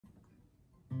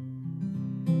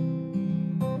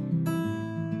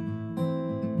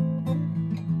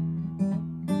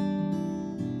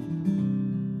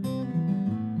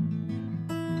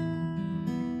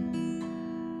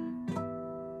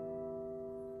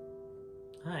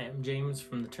Hi, I'm James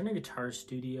from the Turner Guitar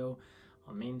Studio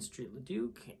on Main Street,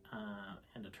 Leduc,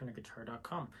 and at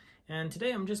turnerguitar.com. And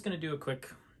today I'm just going to do a quick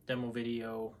demo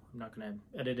video. I'm not going to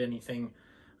edit anything.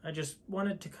 I just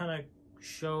wanted to kind of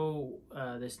show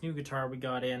this new guitar we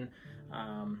got in,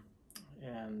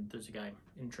 and there's a guy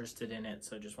interested in it,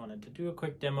 so I just wanted to do a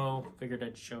quick demo. Figured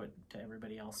I'd show it to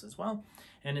everybody else as well.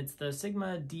 And it's the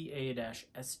Sigma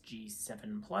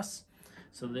DA-SG7 Plus.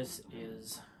 So this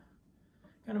is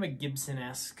kind of a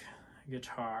Gibson-esque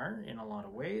guitar in a lot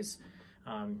of ways.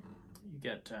 You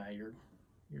get your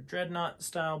dreadnought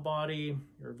style body,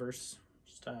 your reverse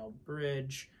style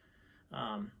bridge.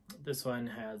 This one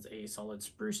has a solid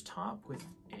spruce top with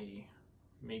a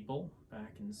maple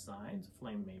back inside,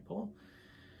 flame maple.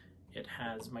 It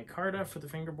has micarta for the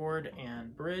fingerboard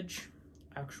and bridge,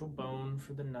 actual bone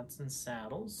for the nuts and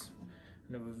saddles,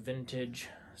 and a vintage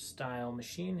style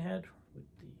machine head with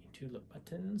the tulip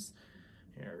buttons.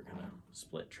 Here, kind of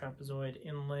split trapezoid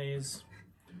inlays,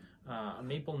 a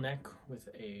maple neck with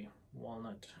a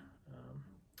walnut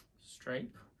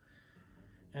stripe,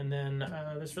 and then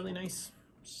this really nice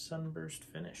sunburst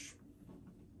finish.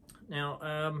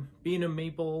 Now, being a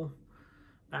maple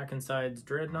back and sides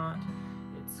dreadnought,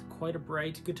 it's quite a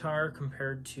bright guitar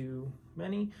compared to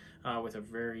many, with a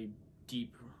very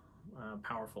deep,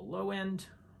 powerful low end,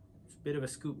 bit of a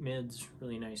scoop mids,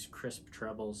 really nice crisp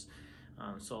trebles.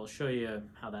 So I'll show you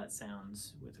how that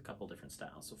sounds with a couple different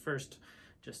styles. So first,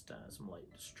 just some light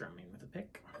strumming with a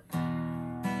pick.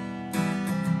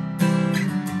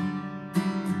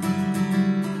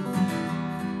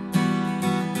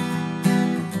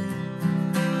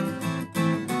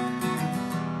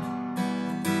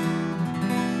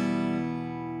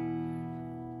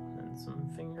 And some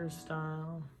finger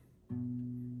style.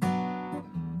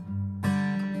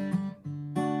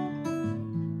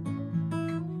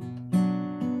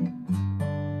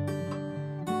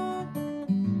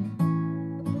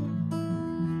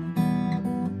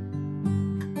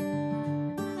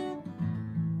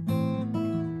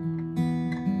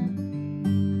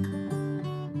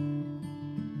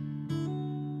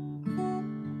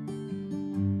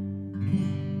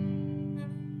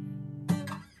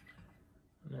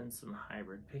 And then some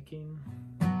hybrid picking.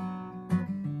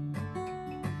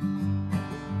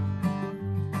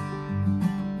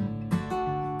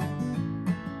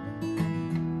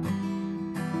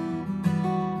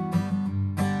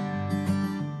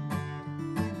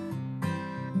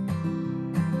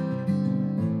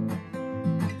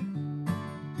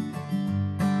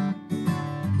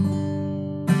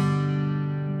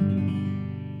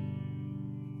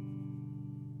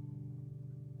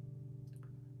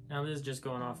 Now this is just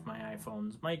going off my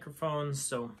iPhone's microphones,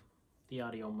 so the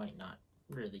audio might not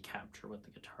really capture what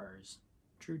the guitar's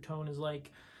true tone is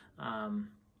like. I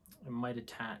might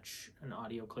attach an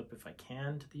audio clip if I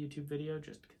can to the YouTube video,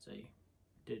 just because I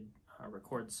did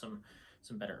record some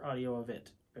better audio of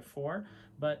it before,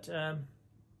 but I'm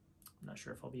not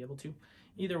sure if I'll be able to.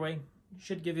 Either way,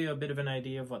 should give you a bit of an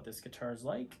idea of what this guitar is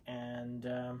like, and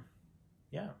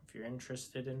yeah, if you're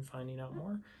interested in finding out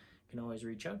more, you can always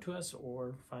reach out to us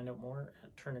or find out more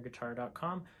at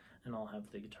turnerguitar.com, and I'll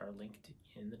have the guitar linked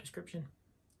in the description.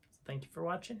 So thank you for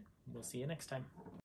watching. We'll see you next time.